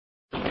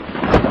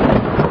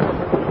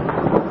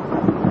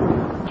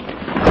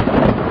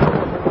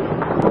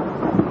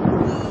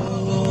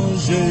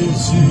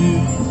Jésus,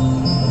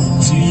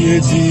 tu es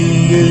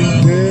digne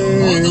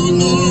d'éternel.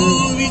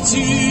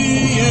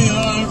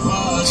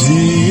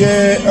 Tu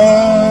es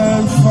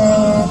Alpha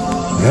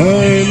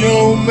et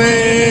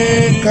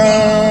l'Oméga.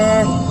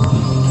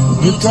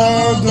 Nous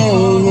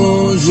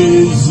t'adorons,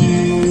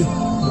 Jésus,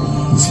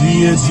 tu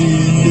es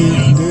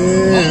digne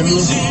d'éternel.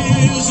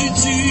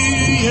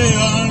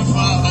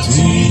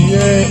 Tu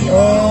es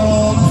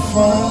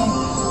Alpha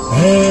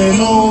et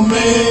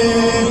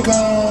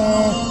l'Oméga.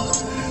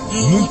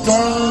 Nous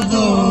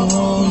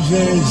t'adorons,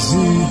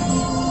 Jésus,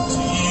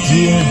 tu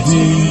es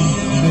digne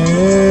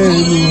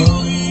d'éternel.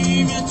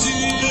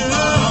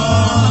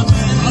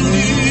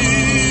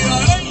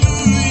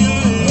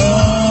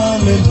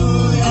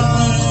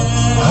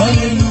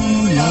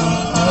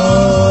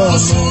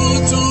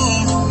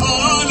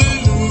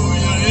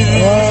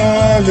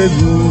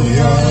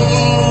 Alléluia,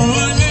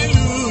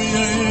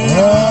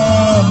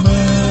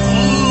 Amen,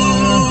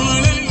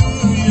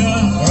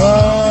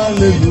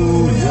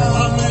 Alléluia,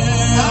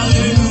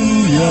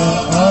 Alléluia,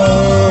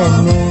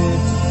 Amen.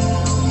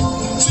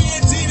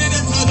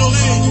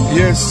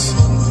 Yes,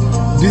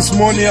 this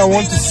morning I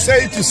want to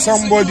say to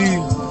somebody,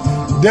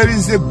 there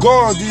is a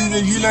God in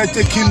the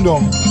United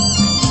Kingdom.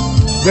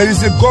 There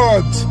is a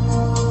God.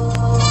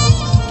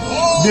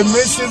 The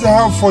message I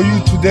have for you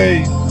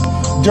today,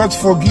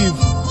 just forgive.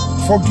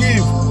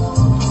 Forgive,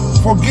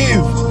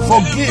 forgive,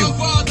 forgive,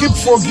 keep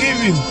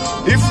forgiving.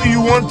 If you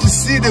want to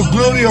see the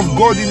glory of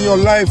God in your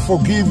life,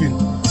 forgive Him,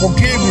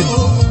 forgive Him,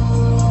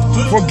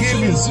 forgive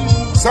Him.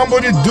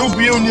 Somebody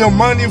dupe you in your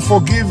money,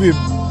 forgive Him.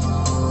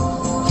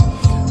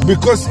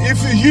 Because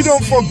if you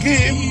don't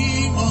forgive,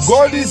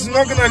 God is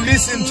not going to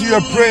listen to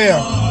your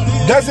prayer.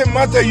 Doesn't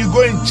matter you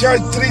go in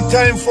church 3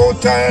 times, 4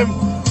 times,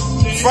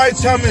 5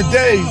 times a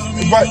day.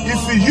 But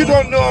if you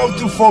don't know how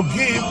to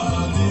forgive,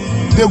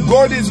 the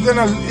God is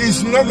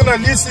not gonna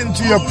listen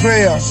to your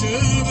prayer,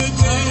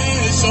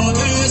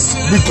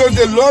 because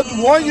the Lord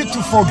wants you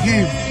to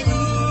forgive.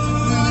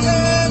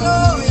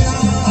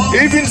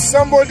 Even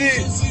somebody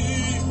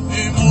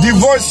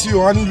divorce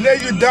you and lay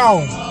you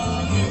down,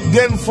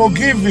 then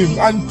forgive him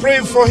and pray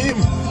for him.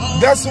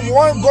 That's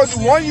what God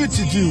wants you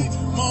to do.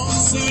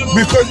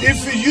 Because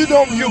if you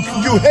don't, you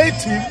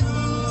hate him,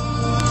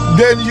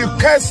 then you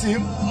curse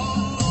him,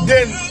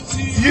 then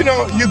you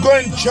know, you go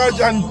in church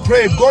and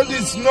pray. God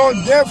is not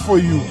there for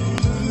you.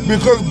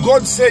 Because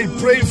God say,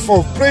 pray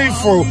for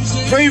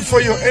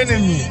your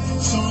enemy.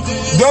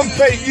 Don't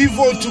pay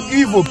evil to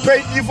evil,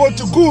 pay evil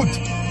to good.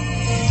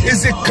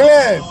 Is it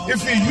clear?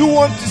 If you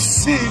want to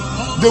see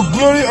the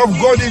glory of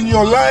God in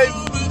your life,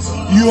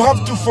 you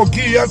have to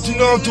forgive. You have to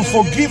know how to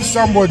forgive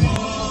somebody.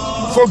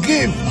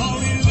 Forgive.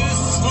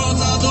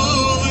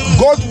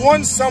 God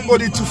wants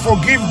somebody to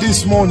forgive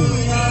this morning.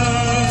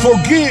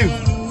 Forgive.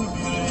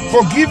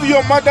 Forgive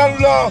your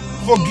mother-in-law,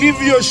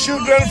 forgive your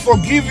children,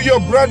 forgive your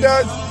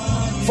brothers,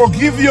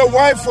 forgive your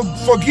wife,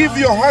 forgive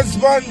your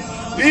husband.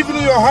 Even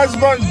your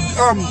husband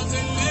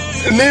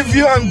leave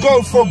you and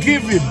go,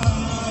 forgive him.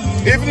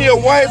 Even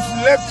your wife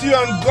left you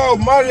and go,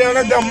 marry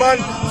another man,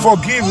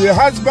 forgive. Your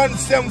husband,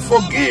 same,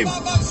 forgive.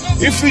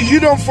 If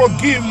you don't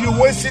forgive, you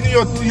go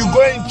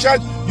in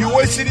church, you're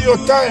wasting your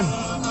time.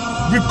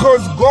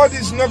 Because God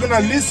is not going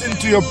to listen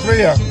to your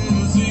prayer.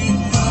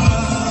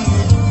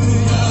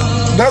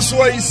 That's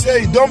why he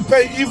say, don't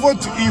pay evil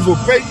to evil,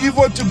 pay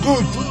evil to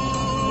good.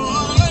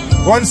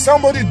 When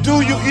somebody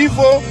do you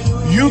evil,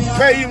 you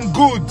pay him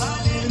good.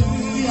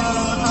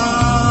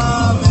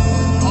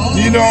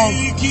 You know,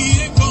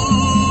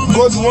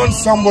 God wants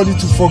somebody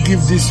to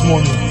forgive this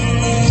morning.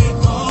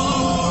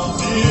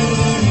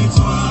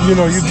 You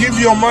know, you give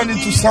your money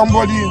to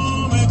somebody,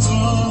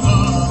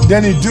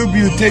 then he do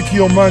you take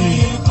your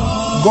money.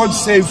 God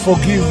say,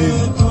 forgive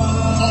him.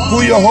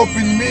 Put your hope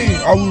in me,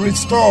 I will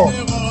restore.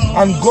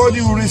 And God,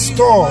 He will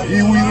restore.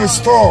 He will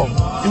restore.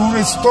 He will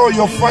restore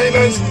your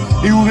finance.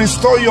 He will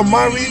restore your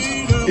marriage.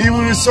 He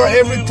will restore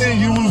everything.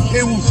 He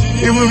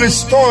will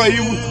restore.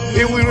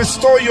 He will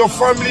restore your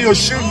family, your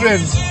children.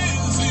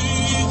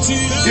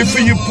 If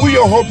you put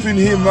your hope in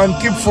Him and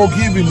keep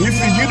forgiving. If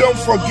you don't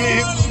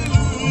forgive,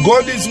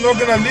 God is not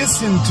going to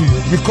listen to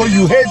you because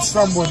you hate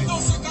somebody.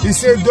 He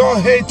said, don't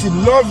hate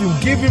him, love him,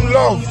 give him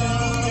love.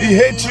 He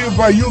hates you,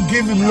 but you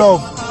give him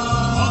love.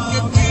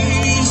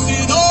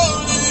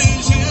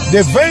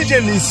 The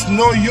vengeance is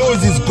not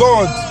yours, it's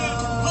God.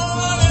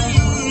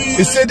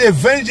 He said, the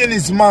vengeance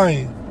is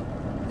mine.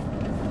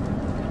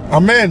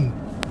 Amen.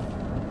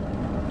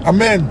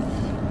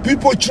 Amen.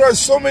 People try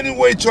so many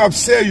ways to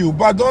upset you,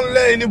 but don't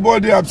let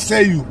anybody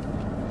upset you.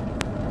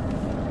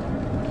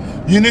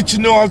 You need to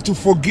know how to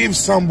forgive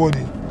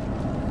somebody.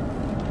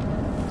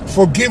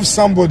 Forgive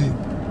somebody.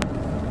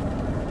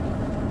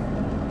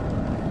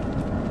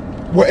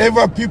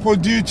 Whatever people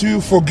do to you,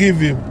 forgive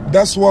him.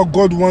 That's what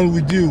God wants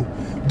with you.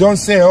 Don't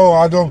say, oh,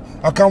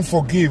 I can't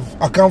forgive.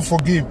 I can't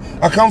forgive.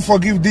 I can't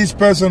forgive this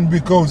person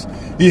because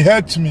he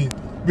hurt me.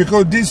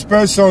 Because this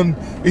person,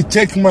 he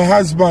take my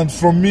husband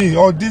from me.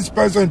 Or this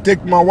person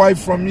take my wife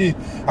from me.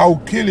 I will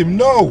kill him.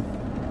 No.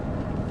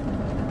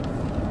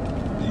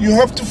 You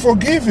have to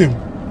forgive him.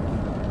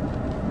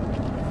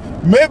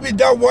 Maybe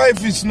that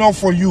wife is not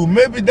for you.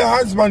 Maybe the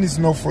husband is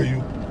not for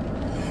you.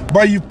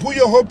 But you put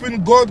your hope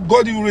in God,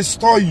 God will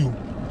restore you.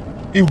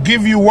 He'll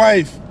give you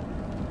wife.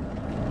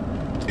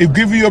 He'll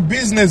give you your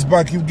business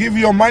back. He'll give you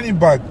your money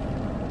back.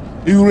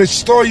 He will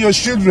restore your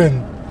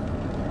children.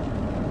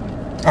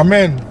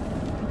 Amen.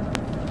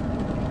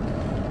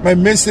 My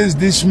message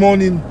this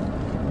morning,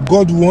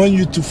 God wants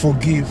you to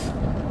forgive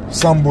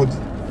somebody.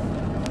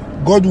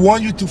 God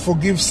wants you to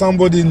forgive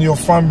somebody in your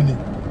family.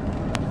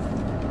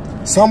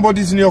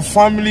 Somebody in your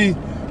family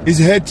is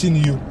hurting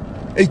you.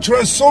 He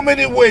tries so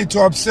many ways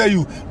to upset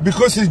you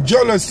because he's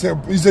jealous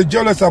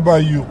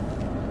about you.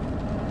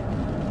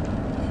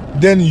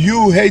 Then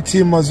you hate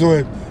him as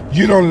well.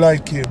 You don't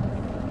like him.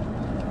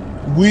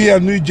 We are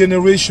new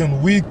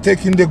generation. We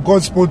taking the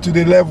gospel to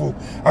the level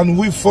and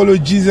we follow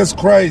Jesus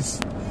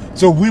Christ.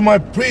 So we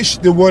might preach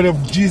the word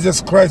of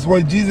Jesus Christ.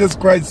 What Jesus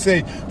Christ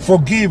say,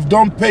 forgive,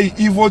 don't pay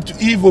evil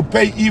to evil,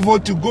 pay evil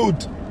to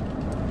good.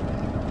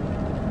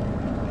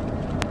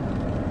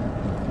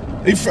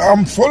 If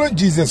I'm following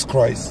Jesus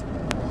Christ,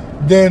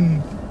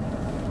 then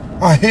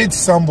I hate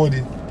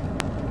somebody.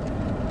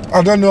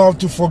 I don't know how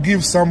to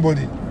forgive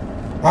somebody.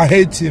 I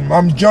hate him.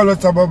 I'm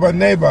jealous about my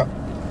neighbor.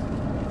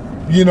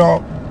 You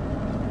know,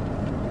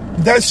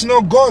 that's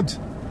not God.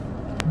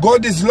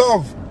 God is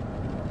love.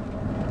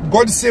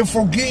 God say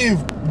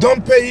forgive.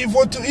 Don't pay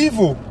evil to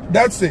evil.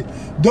 That's it.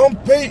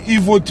 Don't pay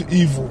evil to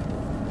evil.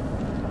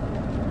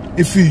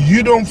 If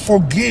you don't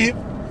forgive,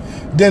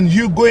 then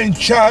you go in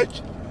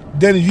church,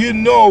 then you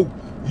know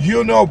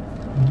you're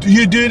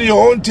doing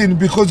your own thing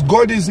because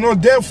God is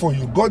not there for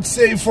you. God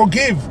say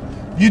forgive.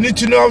 You need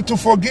to know how to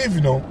forgive,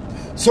 you know.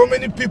 So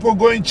many people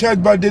go in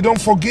church, but they don't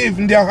forgive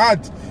in their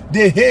heart.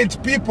 They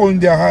hate people in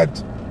their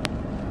heart.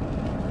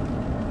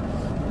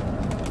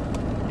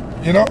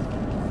 You know?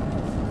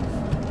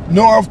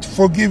 Know how to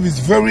forgive is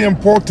very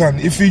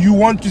important. If you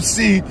want to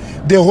see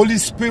the Holy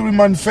Spirit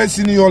manifest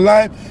in your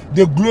life,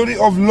 the glory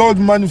of Lord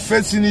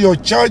manifest in your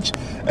church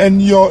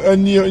and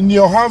in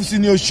your house,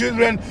 in your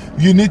children,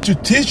 you need to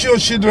teach your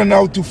children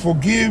how to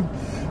forgive,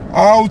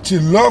 how to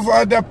love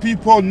other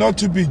people, not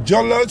to be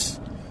jealous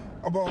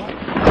about.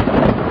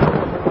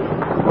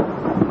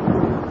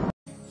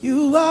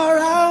 You are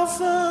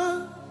Alpha